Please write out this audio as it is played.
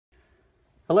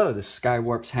Hello, this is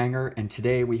Skywarp's Hangar, and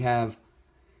today we have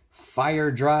Fire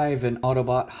Drive and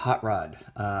Autobot Hot Rod.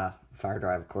 Fire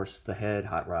Drive, of course, is the head,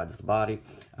 Hot Rod is the body.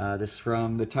 This is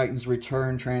from the Titans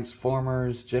Return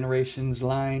Transformers Generations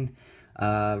line.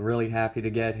 Really happy to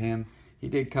get him. He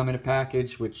did come in a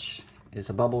package, which is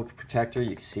a bubble protector.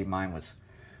 You can see mine was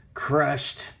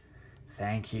crushed.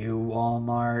 Thank you,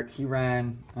 Walmart. He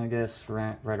ran, I guess,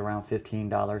 right around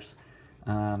 $15.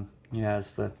 He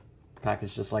has the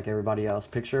package just like everybody else.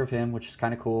 Picture of him, which is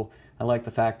kind of cool. I like the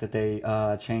fact that they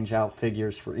change out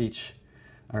figures for each,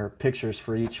 or pictures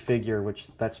for each figure,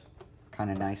 which that's kind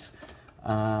of nice.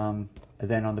 And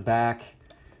then on the back,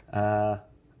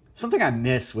 something I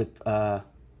miss with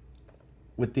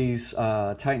these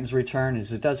Titans Return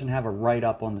is it doesn't have a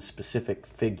write-up on the specific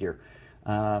figure.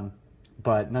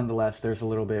 But nonetheless, there's a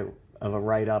little bit of a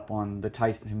write-up on the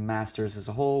Titan Masters as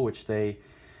a whole, which they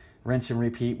rinse and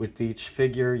repeat with each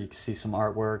figure. You can see some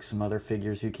artwork, some other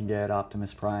figures you can get,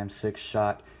 Optimus Prime,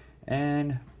 6-Shot,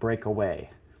 and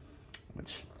Breakaway.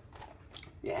 Which,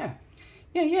 yeah.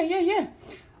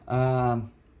 As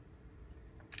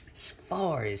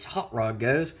far as Hot Rod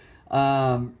goes,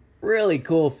 really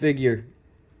cool figure.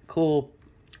 Cool.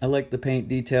 I like the paint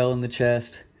detail in the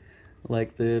chest. I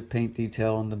like the paint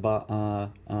detail on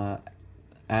the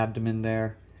abdomen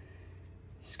there.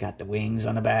 He's got the wings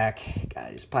on the back,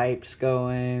 got his pipes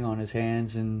going on his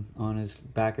hands and on his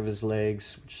back of his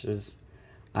legs, which is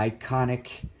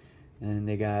iconic. And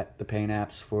they got the paint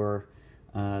apps for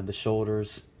the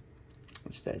shoulders,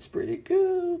 which that's pretty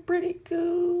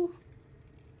cool.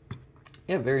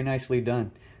 Yeah, very nicely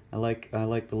done. I like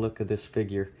the look of this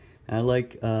figure. I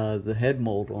like the head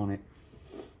mold on it.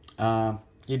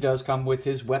 He does come with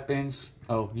his weapons.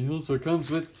 Oh, he also comes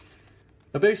with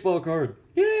a baseball card.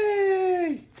 Yay!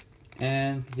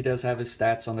 And he does have his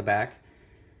stats on the back.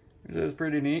 That's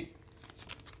pretty neat.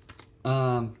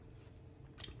 Comes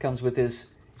with his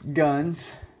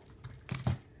guns,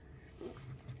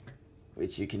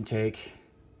 which you can take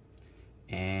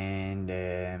and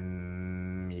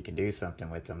you can do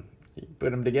something with them. You put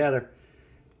them together.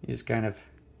 You just kind of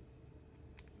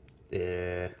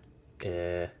kind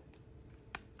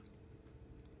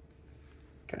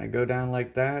of go down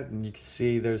like that, and you can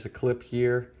see there's a clip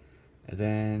here, and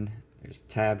then there's a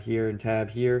tab here and tab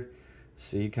here.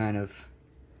 So you kind of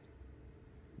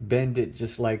bend it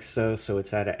just like so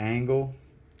it's at an angle,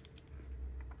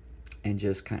 and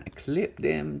just kind of clip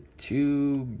them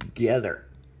together.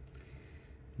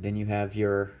 Then you have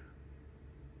your,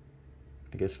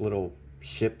 I guess, little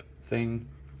ship thing,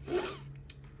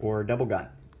 or double gun,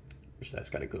 which that's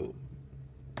gotta go.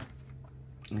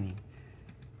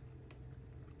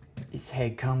 His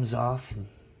head comes off, and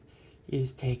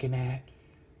he's taking that,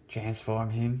 transform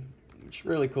him. It's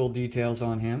really cool details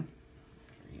on him.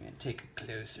 We're gonna take a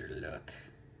closer look.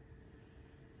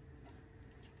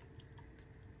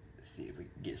 Let's see if we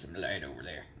can get some light over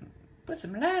there. Put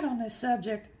some light on this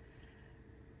subject.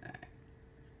 Right.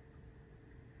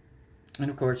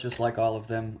 And of course, just like all of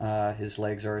them, his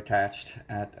legs are attached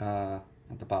at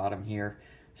the bottom here.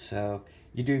 So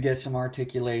you do get some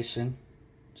articulation,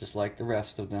 just like the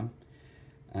rest of them.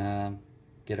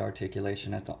 Get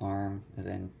articulation at the arm, and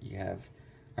then you have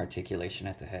articulation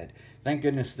at the head. Thank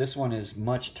goodness this one is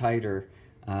much tighter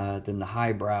than the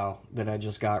highbrow that I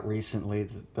just got recently.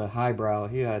 The highbrow,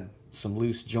 he had some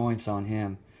loose joints on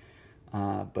him,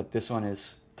 but this one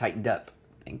is tightened up.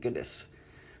 Thank goodness.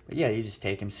 But yeah, you just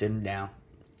take him, sit him down,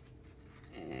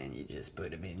 and you just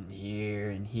put him in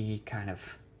here, and he kind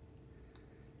of,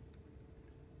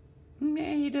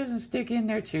 man, he doesn't stick in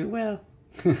there too well.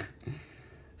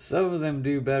 Some of them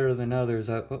do better than others.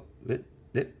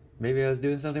 Maybe I was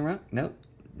doing something wrong? Nope.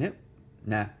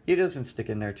 Nah, he doesn't stick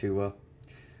in there too well.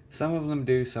 Some of them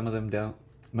do, some of them don't.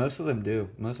 Most of them do.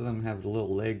 Most of them have the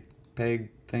little leg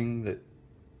peg thing that,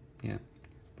 yeah.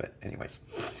 But anyways.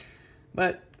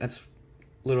 But that's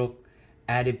little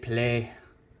added play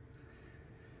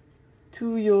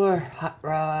to your Hot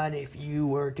Rod if you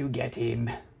were to get him.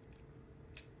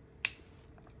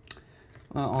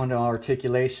 Well, on to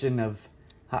articulation of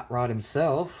Hot Rod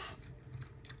himself.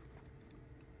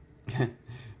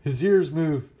 His ears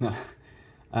move. You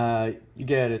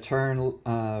get a turn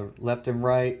left and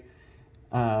right.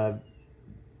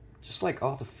 Just like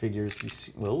all the figures you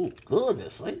see. Oh,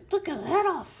 goodness. I took his head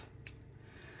off.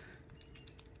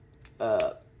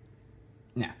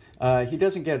 He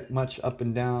doesn't get much up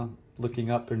and down, looking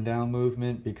up and down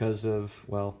movement because of,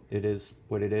 well, it is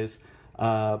what it is.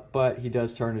 But he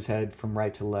does turn his head from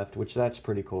right to left, which that's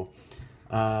pretty cool.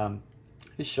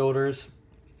 His shoulders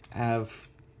have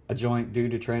a joint due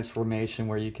to transformation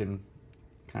where you can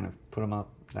kind of put them up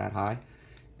that high.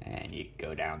 and you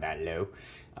go down that low.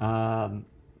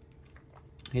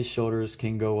 His shoulders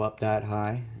can go up that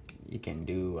high. You can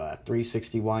do a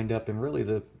 360 wind up, and really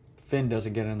the fin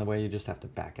doesn't get in the way. You just have to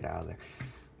back it out of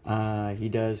there. He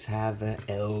does have an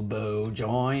elbow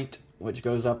joint, which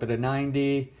goes up at a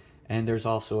 90, and there's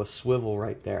also a swivel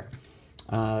right there.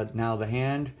 Now the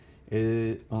hand,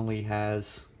 it only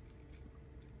has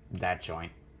that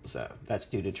joint, so that's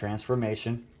due to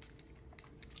transformation.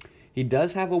 He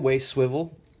does have a waist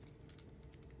swivel,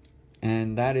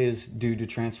 and that is due to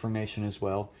transformation as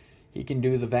well. He can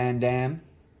do the Van Damme.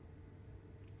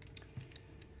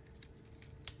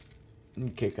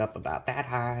 Kick up about that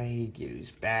high,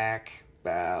 goes back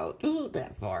about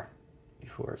that far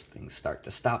before things start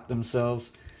to stop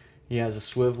themselves. He has a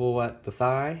swivel at the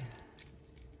thigh,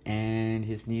 and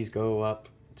his knees go up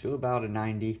to about a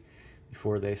 90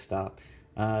 before they stop.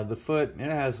 The foot, it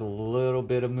has a little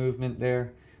bit of movement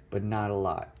there, but not a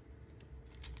lot.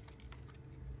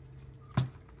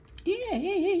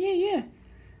 Yeah.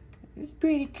 It's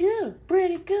pretty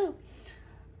cool.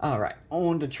 Alright,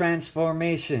 on to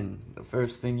transformation. The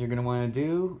first thing you're going to want to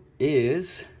do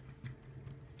is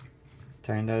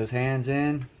turn those hands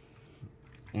in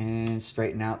and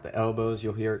straighten out the elbows.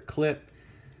 You'll hear it clip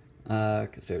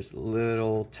because there's a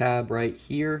little tab right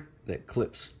here that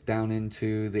clips down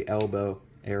into the elbow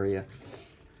area.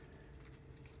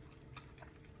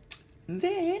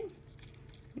 Then,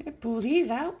 pull these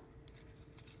out.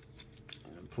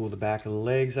 Pull the back of the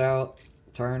legs out,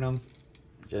 turn them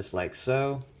just like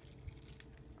so.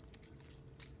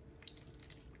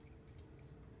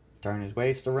 Turn his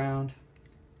waist around.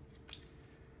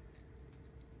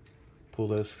 Pull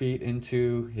those feet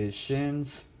into his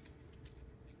shins.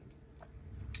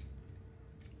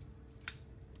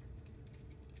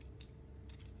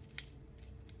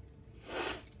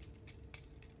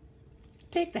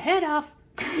 Take the head off.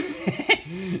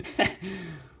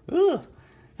 Ooh,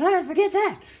 how did I forget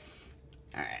that?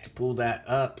 Alright, pull that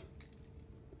up.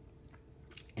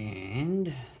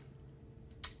 And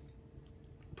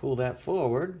pull that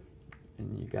forward.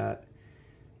 And you got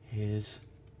his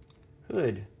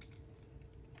hood.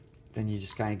 Then you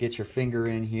just kind of get your finger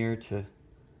in here to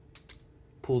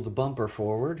pull the bumper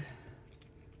forward.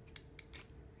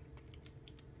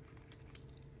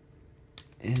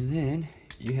 And then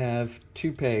you have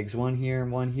two pegs, one here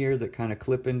and one here, that kind of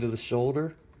clip into the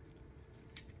shoulder.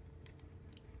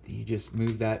 You just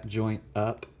move that joint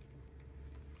up.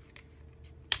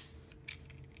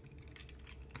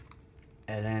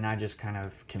 And then I just kind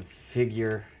of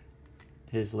configure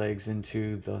his legs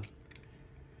into the,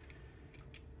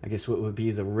 I guess what would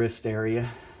be the wrist area.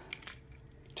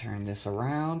 Turn this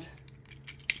around.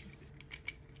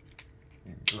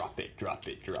 Drop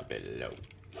it low.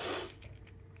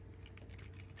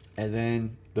 And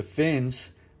then the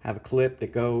fins have a clip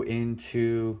that go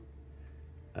into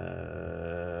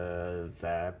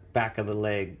the back of the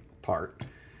leg part,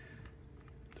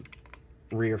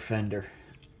 the rear fender.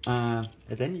 And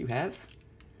then you have,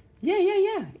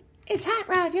 yeah, it's hot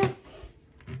rod, yeah.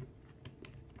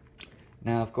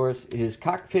 Now, of course, his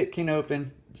cockpit can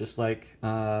open, just like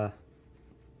I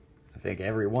think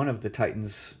every one of the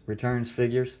Titans Returns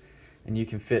figures, and you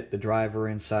can fit the driver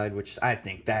inside, which I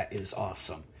think that is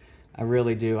awesome. I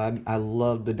really do. I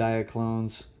love the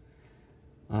Diaclones.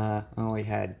 I only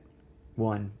had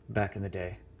one back in the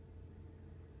day.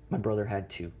 My brother had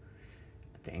two,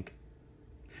 I think.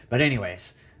 But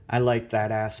anyways, I like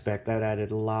that aspect. That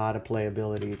added a lot of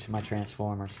playability to my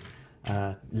Transformers.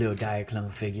 Little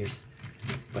Diaclone figures.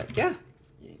 But yeah,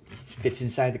 it fits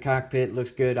inside the cockpit.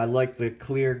 Looks good. I like the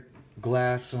clear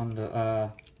glass on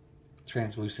the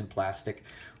translucent plastic.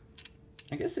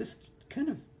 I guess it's kind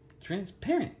of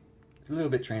transparent. A little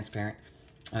bit transparent.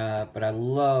 But I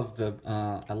love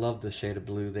the shade of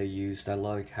blue they used. I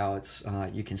like how it's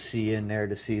you can see in there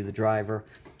to see the driver.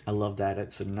 I love that.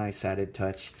 It's a nice added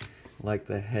touch. Like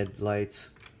the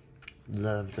headlights.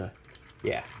 Love the,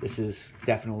 yeah, this is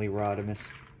definitely Rodimus.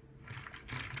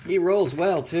 He rolls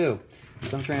well too.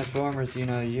 Some Transformers, you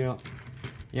know, you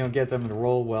don't get them to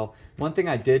roll well. One thing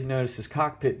I did notice, his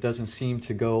cockpit doesn't seem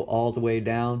to go all the way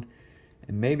down,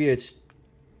 and maybe it's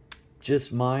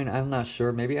just mine. I'm not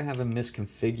sure. Maybe I have him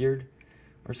misconfigured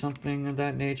or something of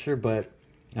that nature, but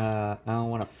I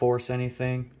don't want to force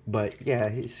anything. But yeah,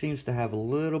 he seems to have a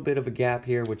little bit of a gap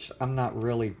here, which I'm not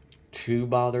really too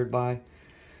bothered by.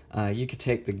 You could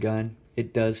take the gun.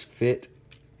 It does fit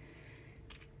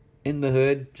in the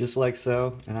hood, just like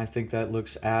so, and I think that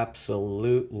looks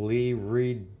absolutely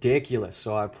ridiculous.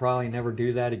 So I'll probably never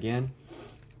do that again.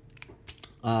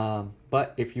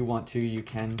 But if you want to, you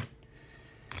can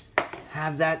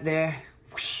have that there.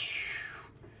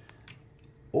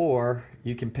 or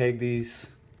you can peg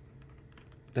these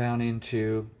down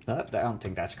into, I don't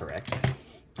think that's correct.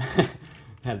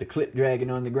 Have the clip dragging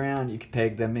on the ground. You can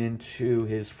peg them into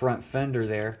his front fender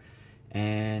there,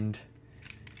 and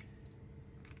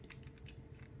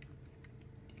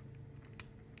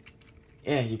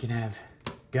yeah, you can have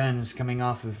guns coming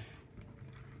off of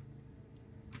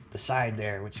the side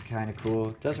there, which is kind of cool.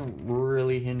 It doesn't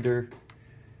really hinder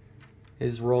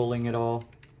his rolling at all.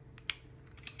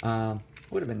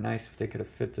 Would have been nice if they could have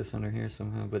fit this under here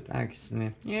somehow, but I guess,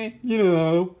 yeah, you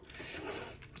know,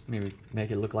 maybe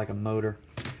make it look like a motor.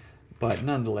 But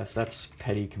nonetheless, that's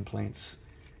petty complaints.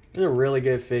 It's a really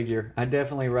good figure. I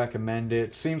definitely recommend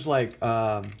it. Seems like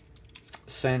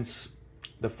since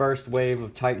the first wave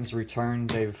of Titan's Return,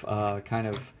 they've kind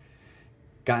of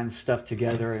gotten stuff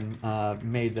together and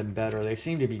made them better. They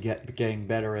seem to be getting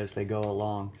better as they go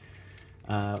along,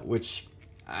 which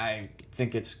I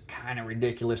think it's kind of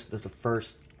ridiculous that the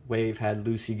first wave had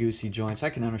loosey-goosey joints. I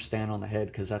can understand on the head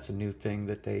because that's a new thing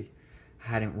that they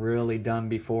hadn't really done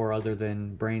before other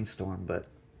than Brainstorm, but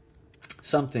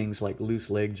some things like loose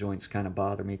leg joints kind of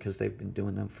bother me because they've been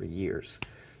doing them for years.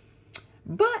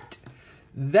 But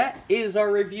that is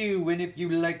our review, and if you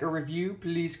like our review,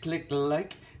 please click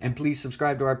like, and please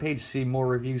subscribe to our page to see more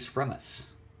reviews from us.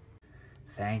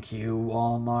 Thank you,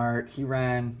 Walmart. He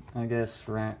ran, I guess,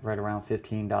 right around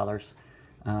 $15.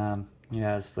 He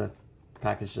has the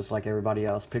package just like everybody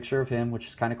else. Picture of him, which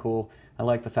is kind of cool. I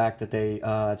like the fact that they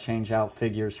change out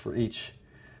figures for each,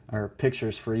 or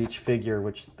pictures for each figure,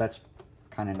 which that's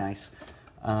kind of nice.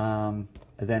 And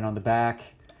then on the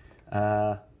back,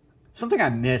 something I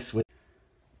miss with...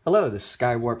 Hello, this is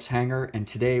Skywarp's Hangar, and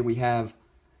today we have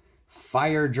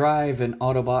Fire Drive and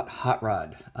Autobot Hot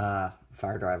Rod.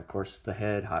 Fire Drive, of course, is the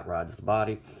head, Hot Rod is the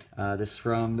body. This is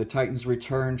from the Titan's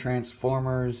Return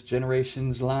Transformers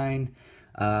Generations line.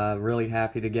 Really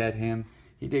happy to get him.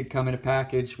 He did come in a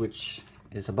package, which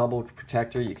is a bubble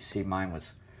protector. You can see mine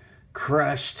was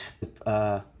crushed.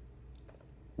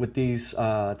 With these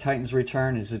Titan's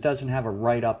Return is it doesn't have a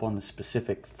write-up on the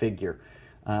specific figure.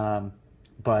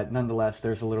 But nonetheless,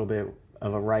 there's a little bit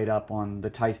of a write-up on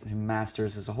the Titan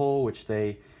Masters as a whole, which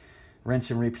they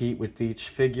rinse and repeat with each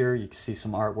figure. You can see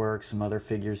some artwork, some other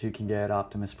figures you can get,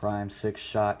 Optimus Prime,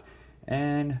 6-Shot,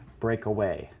 and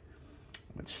Breakaway.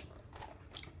 Which,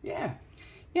 yeah.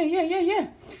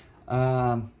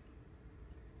 As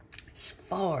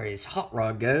far as Hot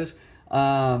Rod goes,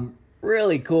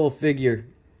 really cool figure.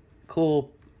 Cool.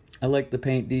 I like the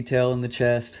paint detail in the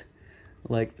chest.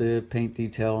 I like the paint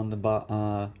detail on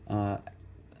the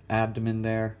abdomen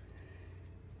there.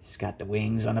 He's got the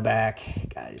wings on the back,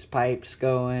 got his pipes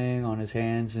going on his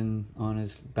hands and on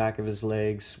his back of his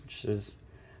legs, which is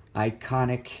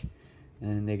iconic.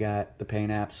 And they got the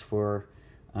paint apps for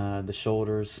the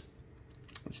shoulders,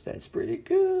 which that's pretty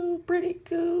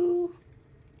cool.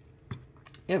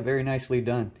 Yeah, very nicely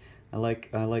done. I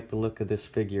like the look of this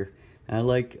figure. I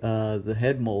like the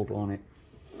head mold on it.